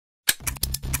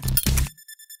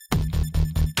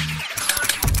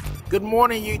Good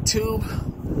morning, YouTube.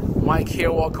 Mike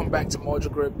here. Welcome back to Mojo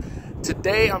Grip.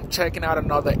 Today I'm checking out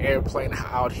another airplane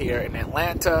out here in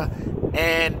Atlanta,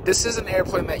 and this is an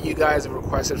airplane that you guys have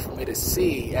requested for me to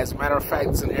see. As a matter of fact,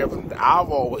 it's an airplane that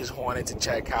I've always wanted to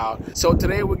check out. So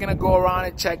today we're gonna go around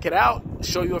and check it out,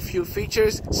 show you a few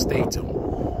features. Stay tuned.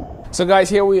 So guys,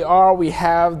 here we are. We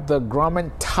have the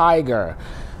Grumman Tiger.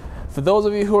 For those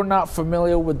of you who are not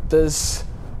familiar with this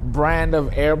brand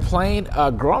of airplane,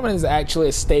 Grumman is actually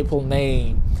a staple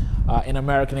name in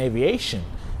American aviation,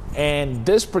 and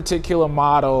this particular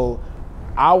model,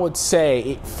 I would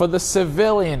say, for the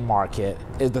civilian market,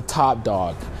 is the top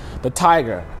dog, the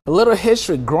Tiger. A little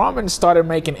history: Grumman started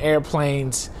making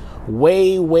airplanes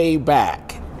way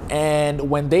back, and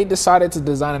when they decided to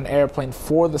design an airplane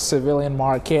for the civilian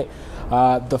market,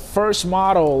 the first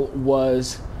model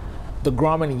was the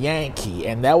Grumman Yankee,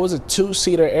 and that was a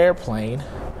two-seater airplane,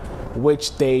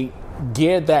 which they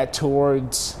geared that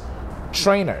towards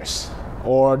trainers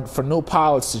or for new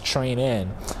pilots to train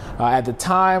in. At the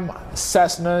time,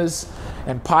 Cessnas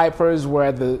and Pipers were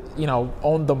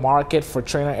owned the market for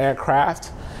trainer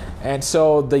aircraft, and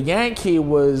so the Yankee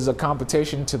was a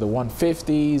competition to the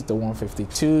 150s, the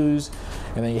 152s,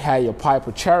 and then you had your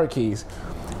Piper Cherokees.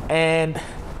 And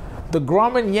the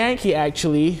Grumman Yankee,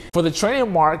 actually, for the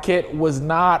training market, was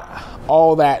not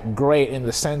all that great in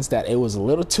the sense that it was a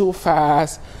little too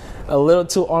fast, a little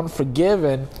too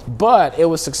unforgiving, but it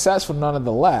was successful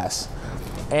nonetheless.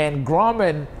 And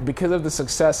Grumman, because of the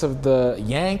success of the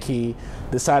Yankee,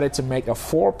 decided to make a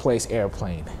four-place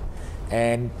airplane.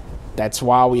 And that's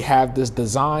why we have this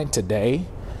design today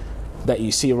that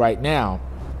you see right now.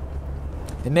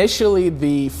 Initially,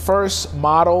 the first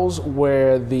models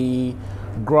were the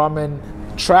Grumman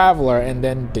Traveler, and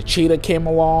then the Cheetah came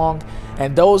along,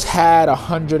 and those had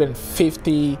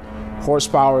 150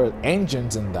 horsepower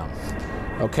engines in them.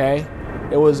 Okay,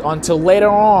 it was until later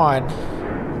on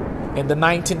in the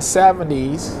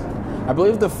 1970s, I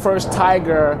believe the first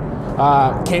Tiger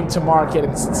came to market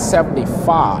in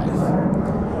 75,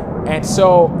 and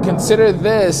so consider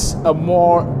this a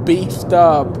more beefed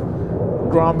up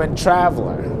Grumman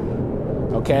Traveler.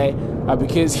 Okay,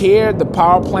 because here the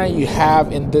power plant you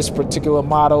have in this particular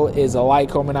model is a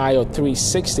Lycoming IO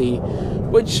 360,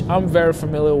 which I'm very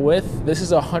familiar with. This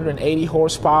is a 180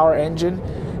 horsepower engine,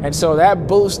 and so that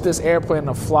boosts this airplane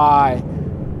to fly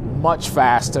much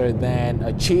faster than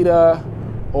a Cheetah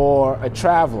or a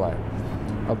Traveler.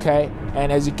 Okay,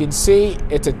 and as you can see,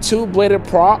 it's a two-bladed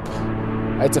prop.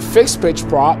 It's a fixed pitch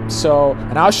prop. So,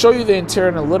 and I'll show you the interior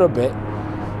in a little bit,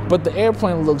 but the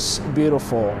airplane looks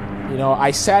beautiful. You know,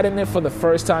 I sat in it for the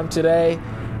first time today,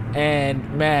 and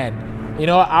man, you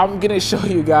know, I'm gonna show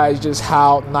you guys just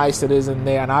how nice it is in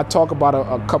there, and I'll talk about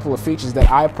a couple of features that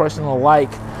I personally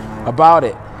like about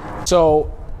it.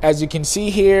 So, as you can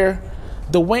see here,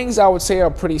 the wings, I would say, are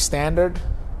pretty standard.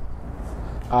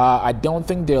 I don't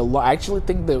think they're I actually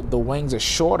think the wings are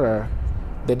shorter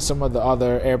than some of the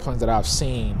other airplanes that I've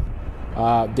seen.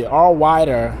 They are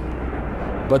wider,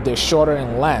 but they're shorter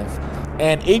in length.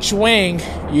 And each wing,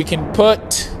 you can put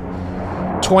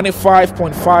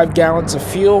 25.5 gallons of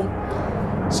fuel.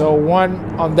 So one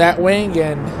on that wing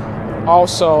and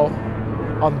also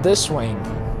on this wing.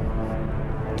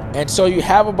 And so you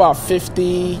have about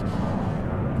 50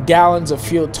 gallons of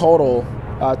fuel total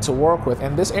to work with.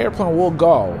 And this airplane will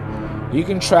go. You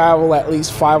can travel at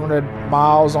least 500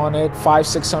 miles on it, 500,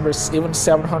 600, even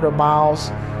 700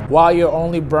 miles, while you're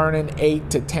only burning 8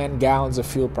 to 10 gallons of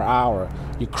fuel per hour.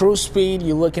 Your cruise speed,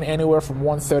 you're looking anywhere from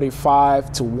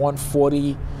 135 to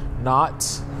 140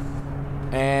 knots.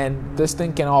 And this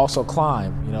thing can also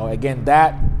climb. You know, again,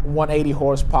 that 180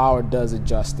 horsepower does it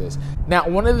justice. Now,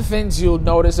 one of the things you'll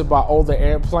notice about older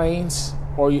airplanes,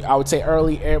 or I would say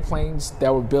early airplanes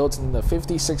that were built in the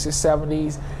 50s,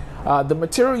 60s, 70s, the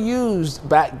material used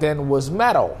back then was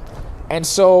metal. And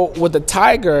so with the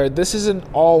Tiger, this is an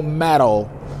all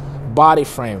metal body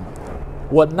frame.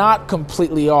 Well, not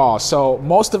completely all. So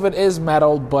most of it is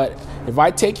metal, but if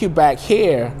I take you back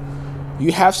here,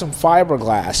 you have some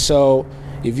fiberglass. So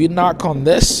if you knock on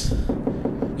this,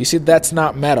 you see that's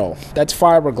not metal, that's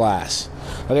fiberglass.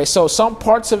 Okay, so some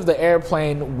parts of the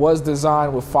airplane was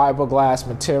designed with fiberglass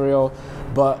material,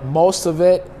 but most of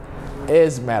it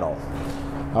is metal.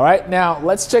 All right, now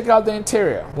let's check out the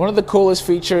interior. One of the coolest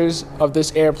features of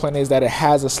this airplane is that it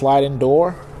has a sliding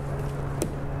door.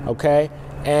 Okay,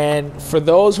 and for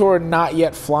those who are not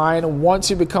yet flying, once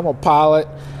you become a pilot,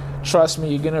 trust me,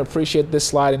 you're gonna appreciate this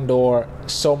sliding door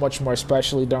so much more,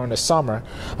 especially during the summer.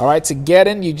 All right, to get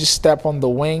in, you just step on the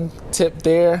wing tip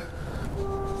there,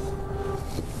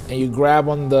 and you grab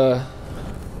on the,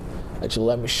 actually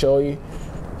let me show you.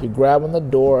 You grab on the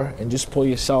door and just pull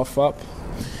yourself up.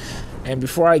 And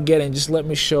before I get in, just let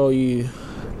me show you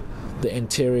the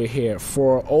interior here.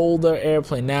 For an older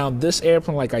airplane, now this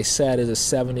airplane, like I said, is a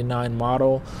 79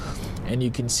 model, and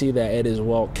you can see that it is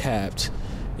well kept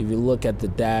if you look at the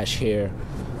dash here.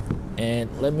 And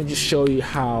let me just show you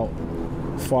how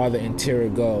far the interior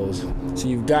goes. So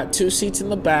you've got 2 seats in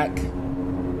the back,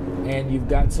 and you've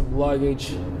got some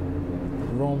luggage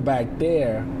room back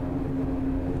there.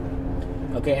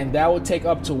 Okay, and that would take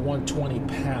up to 120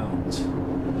 pounds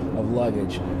of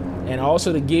luggage. And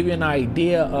also, to give you an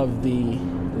idea of the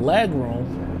leg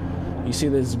room, you see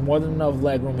there's more than enough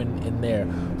leg room in there.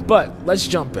 But let's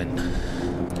jump in.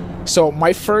 So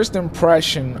my first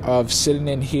impression of sitting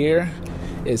in here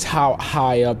is how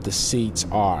high up the seats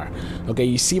are. Okay,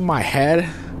 you see my head?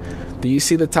 Do you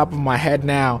see the top of my head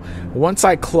now? Once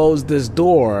I close this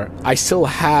door, I still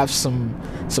have some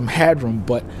headroom,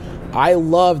 but I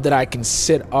love that I can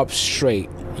sit up straight.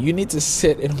 You need to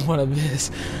sit in one of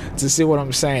this to see what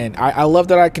I'm saying. I love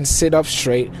that I can sit up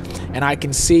straight and I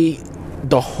can see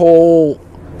the whole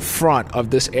front of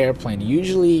this airplane.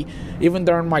 Usually, even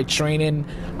during my training,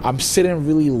 I'm sitting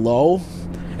really low.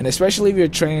 And especially if you're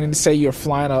training, say you're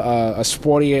flying a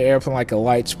sportier airplane like a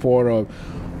light sport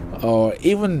or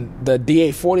even the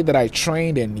DA-40 that I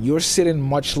trained in, you're sitting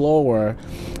much lower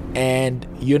and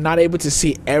you're not able to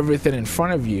see everything in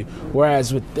front of you.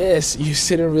 Whereas with this, you're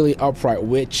sitting really upright,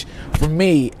 which for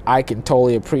me, I can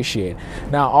totally appreciate.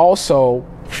 Now also,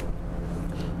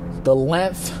 the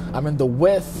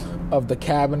width of the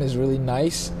cabin is really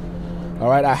nice. All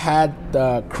right, I had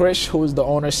Chris, who was the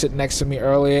owner, sit next to me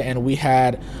earlier, and we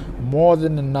had more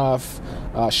than enough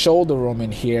shoulder room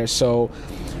in here. So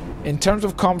in terms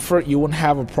of comfort, you wouldn't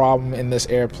have a problem in this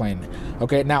airplane.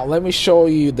 Okay, now let me show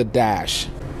you the dash.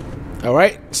 All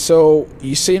right, so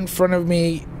you see in front of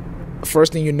me,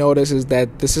 first thing you notice is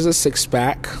that this is a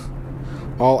 6-pack,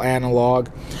 all analog.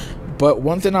 But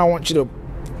one thing I want you to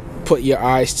put your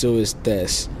eyes to is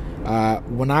this.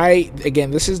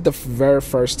 This is the very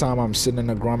first time I'm sitting in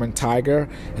a Grumman Tiger,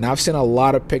 and I've seen a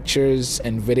lot of pictures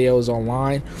and videos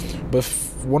online, but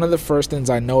one of the first things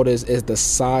I noticed is the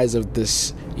size of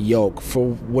this yoke.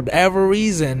 For whatever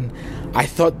reason, I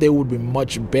thought they would be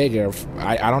much bigger.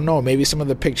 I don't know, maybe some of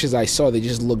the pictures I saw, they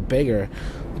just look bigger,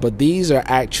 but these are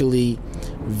actually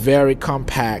very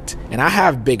compact, and I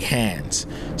have big hands,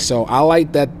 so I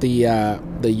like that the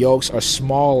yokes are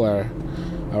smaller.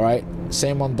 All right,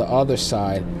 same on the other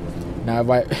side. Now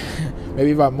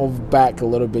if I move back a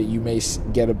little bit, you may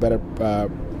get a better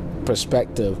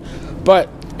perspective. But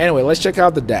anyway, let's check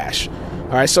out the dash.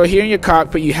 All right, so here in your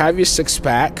cockpit, you have your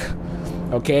 6-pack.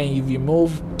 Okay, and if you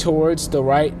move towards the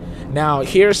right, now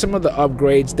here are some of the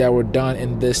upgrades that were done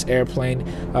in this airplane.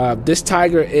 This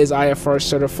Tiger is IFR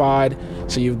certified,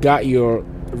 so you've got your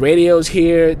radios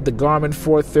here, the Garmin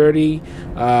 430,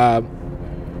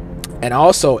 and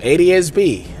also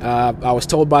ADS-B. I was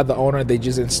told by the owner they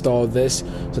just installed this,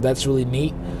 so that's really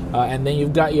neat. And then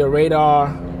you've got your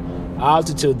radar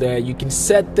altitude there. You can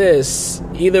set this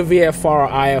either VFR or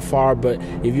IFR, but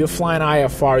if you're flying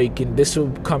IFR, this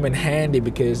will come in handy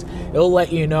because it'll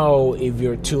let you know if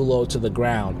you're too low to the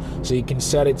ground. So you can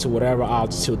set it to whatever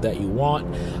altitude that you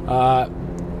want.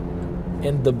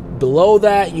 Below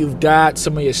that, you've got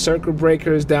some of your circuit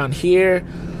breakers down here.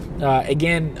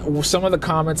 Again, some of the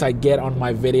comments I get on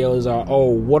my videos are, oh,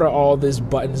 what are all these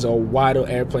buttons, or why do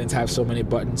airplanes have so many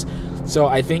buttons? So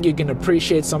I think you can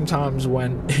appreciate sometimes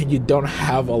when you don't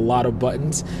have a lot of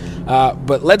buttons.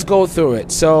 But let's go through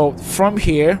it. So from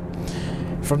here,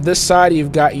 from this side,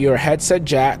 you've got your headset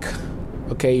jack,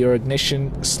 okay, your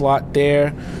ignition slot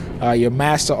there, your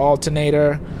master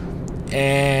alternator,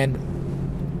 and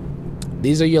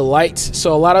these are your lights.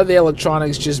 So a lot of the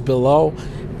electronics just below.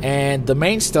 And the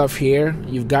main stuff here,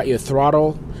 you've got your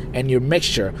throttle and your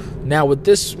mixture. Now with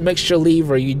this mixture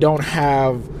lever, you don't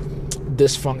have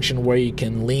this function where you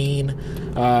can lean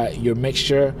your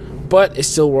mixture, but it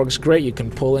still works great. You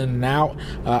can pull in and out.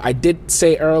 I did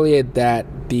say earlier that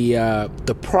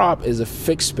the prop is a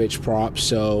fixed pitch prop,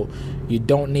 so you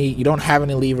don't have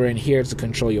any lever in here to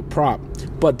control your prop,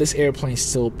 but this airplane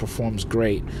still performs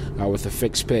great with a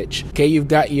fixed pitch. Okay, you've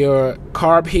got your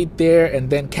carb heat there and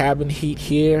then cabin heat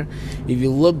here. If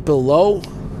you look below,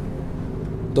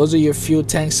 those are your fuel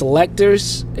tank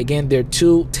selectors. Again, they're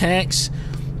 2 tanks,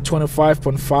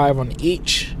 25.5 on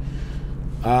each.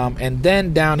 And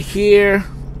then down here,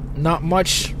 not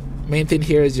much. Main thing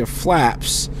here is your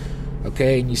flaps.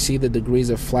 Okay, and you see the degrees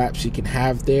of flaps you can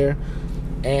have there.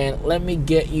 And let me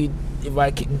get you, if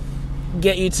I can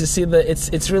get you to see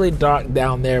it's really dark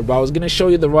down there, but I was going to show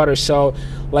you the rudder. So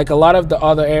like a lot of the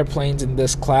other airplanes in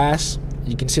this class,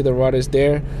 You can see the rudders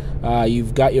there.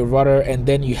 You've got your rudder, and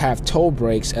then you have toe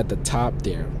brakes at the top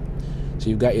there. So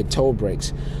you've got your toe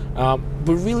brakes. But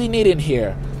really neat in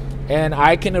here. And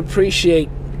I can appreciate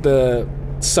the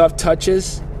soft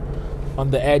touches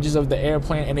on the edges of the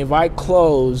airplane. And if I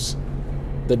close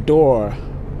the door,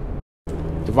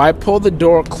 if I pull the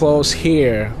door close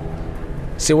here,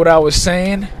 see what I was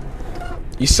saying?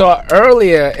 You saw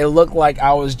earlier it looked like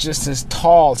I was just as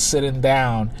tall sitting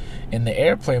down in the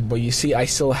airplane, but you see I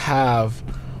still have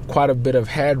quite a bit of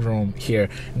headroom here.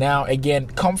 Now again,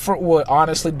 comfort would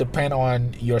honestly depend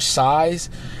on your size.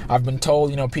 I've been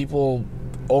told, people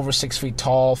over 6 feet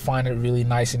tall find it really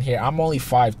nice in here. I'm only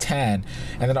 5'10",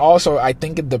 and then also I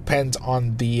think it depends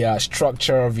on the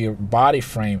structure of your body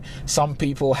frame. Some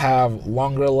people have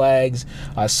longer legs,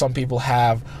 some people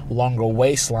have longer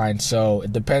waistline, so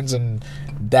it depends on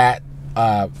that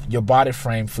your body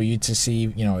frame for you to see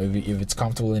if it's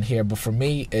comfortable in here. But for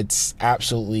me, it's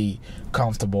absolutely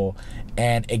comfortable.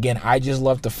 And again, I just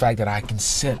love the fact that I can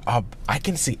sit up, I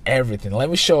can see everything. Let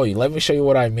me show you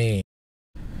what I mean.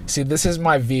 See, this is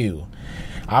my view.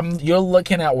 You're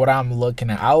looking at what I'm looking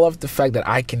at. I love the fact that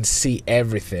I can see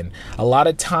everything. A lot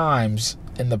of times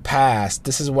in the past,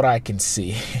 this is what I can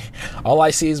see. All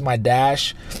I see is my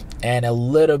dash and a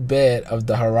little bit of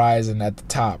the horizon at the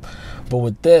top. But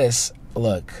with this,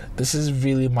 look, this is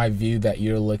really my view that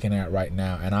you're looking at right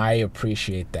now, and I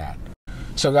appreciate that.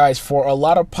 So guys, for a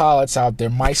lot of pilots out there,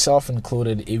 myself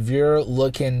included, if you're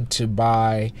looking to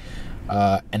buy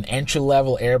an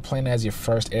entry-level airplane as your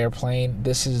first airplane,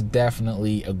 this is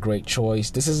definitely a great choice.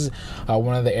 This is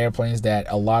one of the airplanes that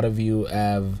a lot of you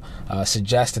have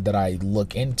suggested that I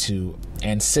look into,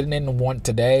 and sitting in one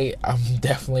today, I'm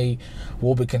definitely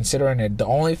will be considering it. The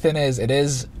only thing is, it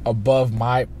is above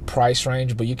my price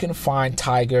range, but you can find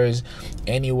Tigers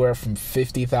anywhere from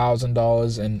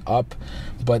 $50,000 and up,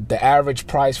 but the average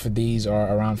price for these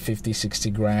are around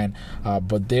 50-60 grand.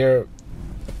 But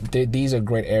these are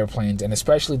great airplanes, and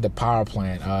especially the power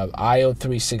plant. IO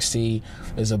 360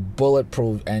 is a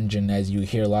bulletproof engine, as you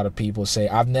hear a lot of people say.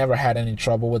 I've never had any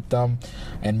trouble with them,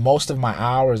 and most of my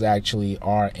hours actually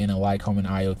are in a Lycoming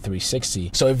IO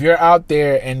 360. So if you're out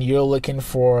there and you're looking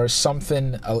for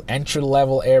something, an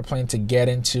entry-level airplane to get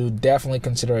into, definitely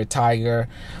consider a Tiger.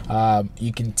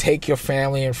 You can take your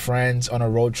family and friends on a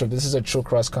road trip. This is a true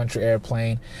cross-country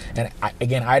airplane, and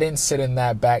I didn't sit in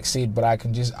that back seat, but I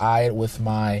can just eye it with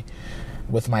my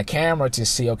camera to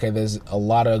see, okay, there's a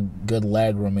lot of good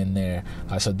leg room in there.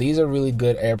 So these are really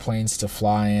good airplanes to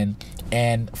fly in,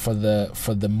 and for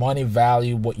the money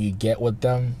value, what you get with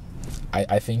them,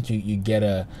 I think you get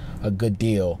a good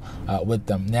deal with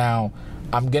them. Now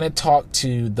I'm gonna talk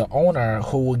to the owner,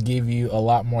 who will give you a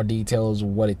lot more details of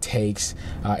what it takes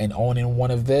in owning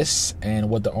one of this, and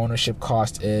what the ownership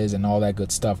cost is, and all that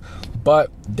good stuff.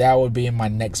 But that will be in my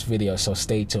next video, so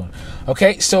stay tuned.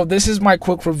 Okay, so this is my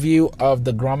quick review of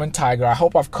the Grumman Tiger. I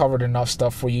hope I've covered enough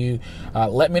stuff for you.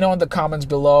 Let me know in the comments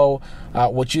below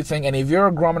what you think, and if you're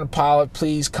a Grumman pilot,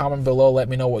 please comment below. Let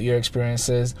me know what your experience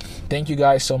is. Thank you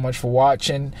guys so much for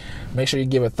watching. Make sure you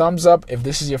give a thumbs up. If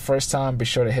this is your first time, be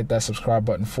sure to hit that subscribe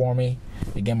button for me.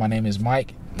 Again, my name is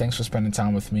Mike. Thanks for spending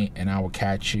time with me, and I will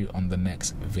catch you on the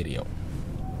next video.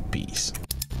 Peace.